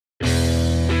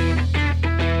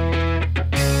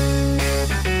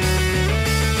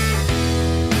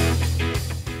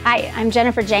I'm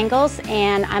Jennifer Jangles,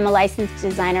 and I'm a licensed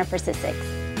designer for Sizzix.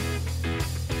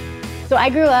 So I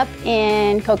grew up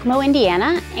in Kokomo,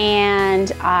 Indiana,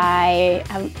 and I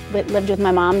lived with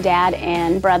my mom, dad,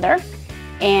 and brother,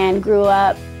 and grew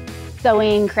up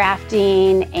sewing,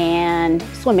 crafting, and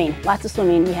swimming. Lots of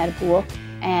swimming. We had a pool.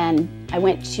 And I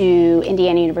went to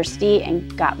Indiana University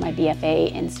and got my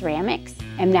BFA in ceramics.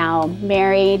 I'm now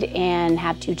married and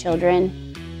have 2 children.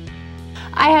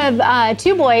 I have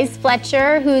 2 boys,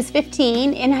 Fletcher, who's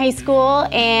 15 in high school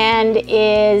and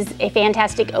is a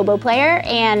fantastic oboe player,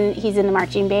 and he's in the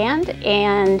marching band.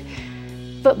 And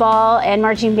football and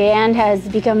marching band has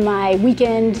become my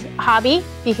weekend hobby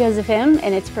because of him,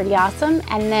 and it's pretty awesome.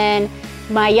 And then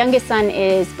my youngest son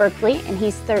is Berkeley, and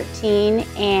he's 13,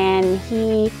 and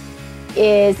he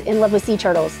is in love with sea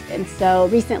turtles. And so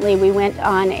recently we went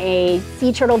on a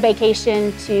sea turtle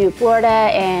vacation to Florida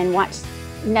and watched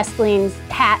nestlings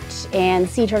hatch and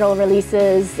sea turtle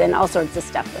releases and all sorts of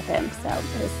stuff with him. So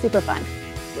it was super fun.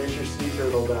 Where's your sea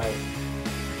turtle die?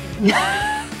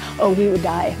 Oh, he would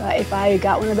die if I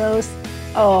got one of those.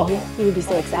 Oh, he would be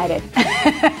so excited.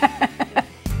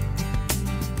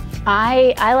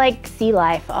 I like sea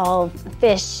life, all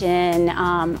fish, and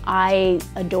I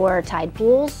adore tide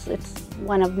pools. It's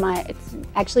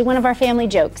actually one of our family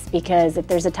jokes, because if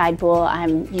there's a tide pool,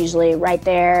 I'm usually right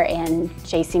there and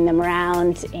chasing them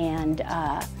around and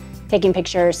taking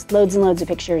pictures, loads and loads of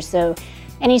pictures. So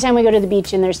anytime we go to the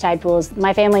beach and there's tide pools,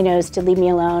 my family knows to leave me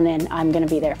alone, and I'm gonna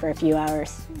be there for a few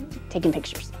hours taking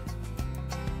pictures.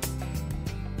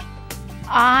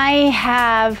 I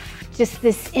have just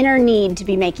this inner need to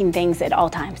be making things at all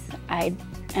times. I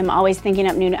am always thinking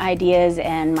up new ideas,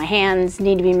 and my hands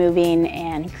need to be moving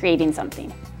and creating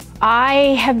something.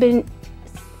 I have been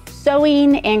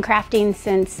sewing and crafting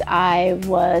since I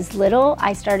was little.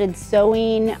 I started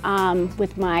sewing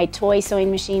with my toy sewing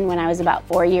machine when I was about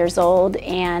 4 years old,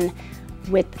 and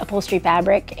with upholstery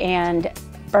fabric, and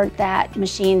burnt that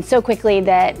machine so quickly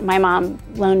that my mom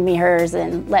loaned me hers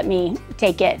and let me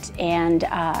take it. And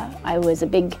I was a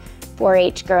big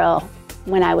 4-H girl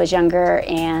when I was younger,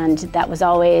 and that was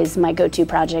always my go-to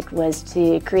project, was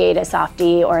to create a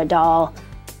softie or a doll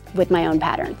with my own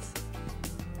patterns.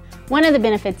 One of the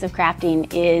benefits of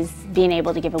crafting is being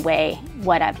able to give away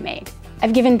what I've made.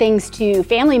 I've given things to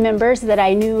family members that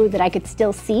I knew that I could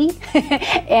still see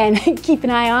and keep an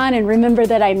eye on and remember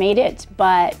that I made it,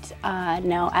 but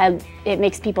no, it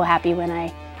makes people happy when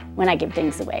I give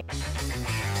things away.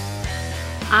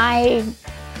 I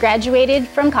graduated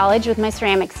from college with my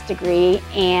ceramics degree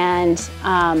and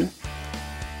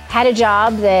had a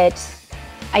job that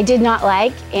I did not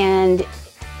like, and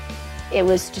it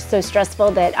was just so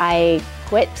stressful that I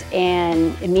quit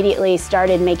and immediately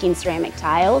started making ceramic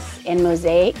tiles and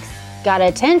mosaics. Got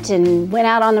a tent and went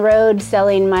out on the road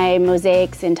selling my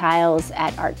mosaics and tiles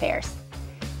at art fairs.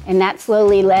 And that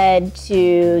slowly led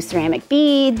to ceramic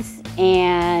beads,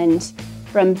 and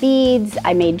from beads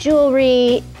I made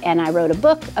jewelry, and I wrote a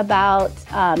book about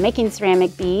making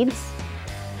ceramic beads,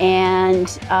 and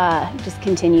just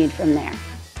continued from there.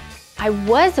 I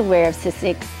was aware of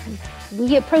Sizzix.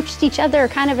 We approached each other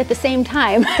kind of at the same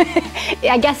time.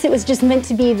 I guess it was just meant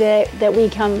to be that we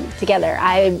come together.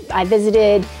 I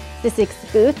visited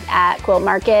Sizzix's booth at Quilt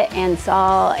Market and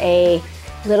saw a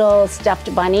little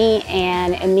stuffed bunny,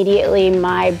 and immediately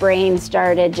my brain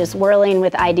started just whirling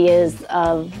with ideas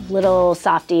of little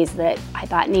softies that I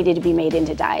thought needed to be made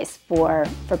into dies for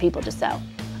people to sew.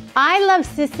 I love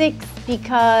Sizzix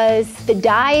because the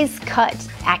dies cut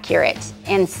accurate,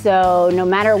 and so no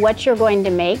matter what you're going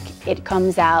to make, it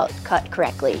comes out cut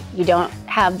correctly. You don't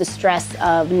have the stress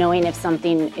of knowing if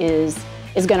something is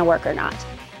going to work or not.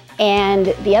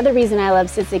 And the other reason I love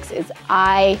Sizzix is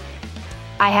I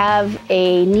have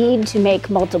a need to make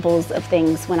multiples of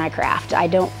things when I craft. I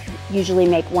don't usually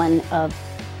make one of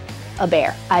a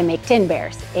bear. I make 10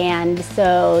 bears, and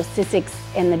so Sizzix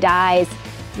and the dies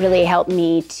really helped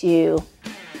me to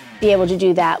be able to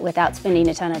do that without spending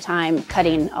a ton of time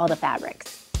cutting all the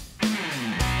fabrics.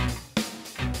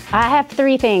 I have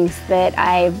 3 things that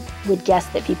I would guess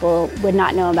that people would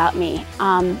not know about me.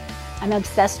 I'm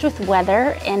obsessed with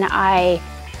weather, and I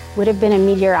would have been a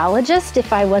meteorologist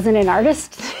if I wasn't an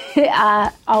artist.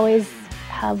 I always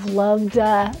have loved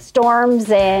storms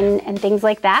and things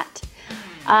like that.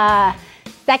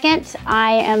 Second,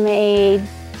 I am a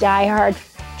diehard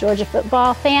Georgia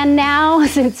football fan now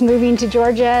since moving to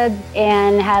Georgia,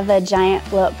 and have a giant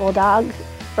blow-up bulldog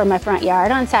for my front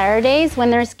yard on Saturdays when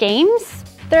there's games.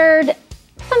 Third,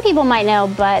 some people might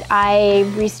know, but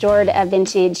I restored a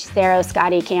vintage Saro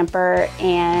Scotty camper,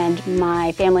 and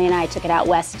my family and I took it out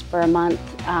west for a month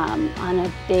on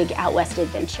a big out west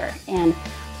adventure. And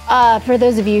For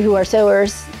those of you who are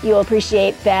sewers, you'll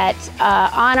appreciate that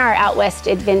on our out west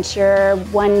adventure,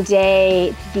 one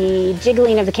day the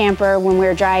jiggling of the camper when we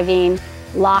were driving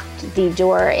locked the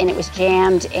door and it was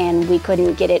jammed and we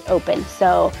couldn't get it open.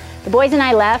 So the boys and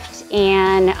I left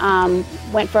and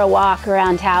went for a walk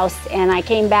around house, and I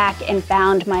came back and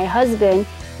found my husband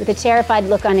with a terrified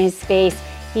look on his face.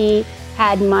 He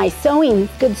had my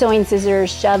good sewing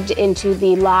scissors shoved into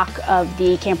the lock of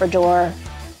the camper door,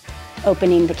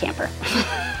 opening the camper.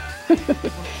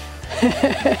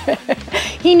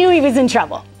 He knew he was in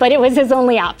trouble, but it was his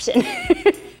only option.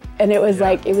 And it was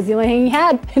like, it was the only thing he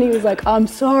had. And he was like, I'm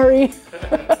sorry.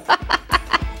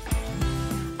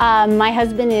 My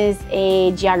husband is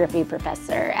a geography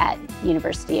professor at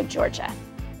University of Georgia.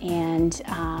 And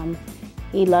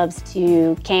he loves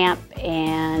to camp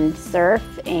and surf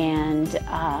and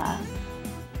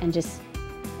just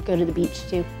go to the beach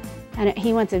too. And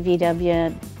he wants a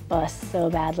VW bus so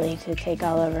badly to take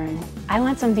all over, and I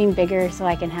want something bigger so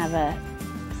I can have a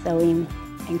sewing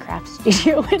and craft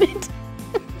studio in it.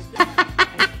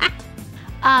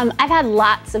 I've had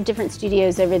lots of different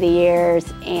studios over the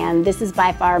years, and this is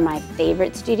by far my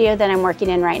favorite studio that I'm working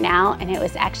in right now, and it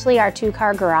was actually our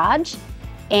 2-car garage.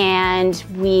 And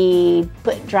we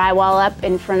put drywall up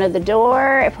in front of the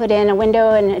door, I put in a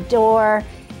window and a door,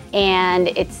 and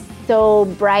it's so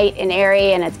bright and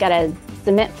airy, and it's got a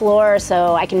cement floor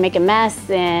so I can make a mess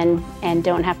and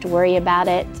don't have to worry about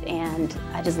it, and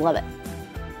I just love it.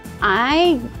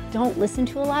 I don't listen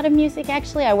to a lot of music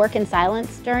actually. I work in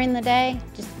silence during the day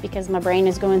just because my brain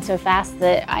is going so fast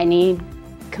that I need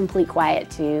complete quiet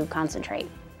to concentrate.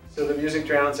 So the music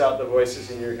drowns out the voices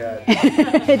in your head.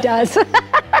 It does.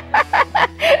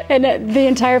 And the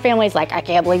entire family's like, I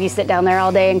can't believe you sit down there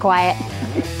all day in quiet.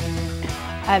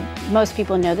 Most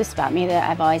people know this about me, that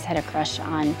I've always had a crush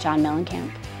on John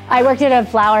Mellencamp. I worked at a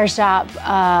flower shop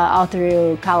all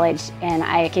through college, and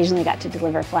I occasionally got to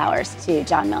deliver flowers to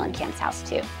John Mellencamp's house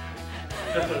too.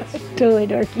 Totally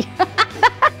dorky.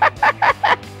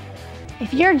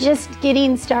 If you're just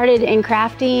getting started in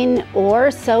crafting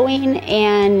or sewing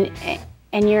and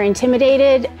you're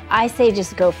intimidated, I say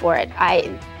just go for it.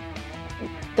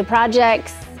 The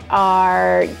projects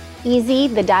are easy.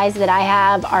 The dies that I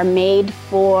have are made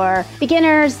for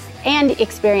beginners and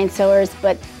experienced sewers,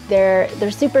 but they're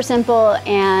super simple,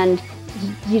 and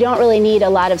you don't really need a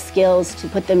lot of skills to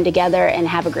put them together and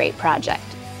have a great project.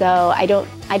 So I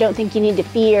don't think you need to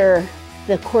fear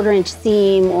the 1/4-inch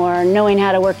seam or knowing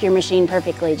how to work your machine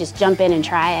perfectly. Just jump in and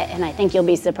try it, and I think you'll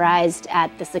be surprised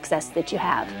at the success that you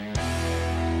have.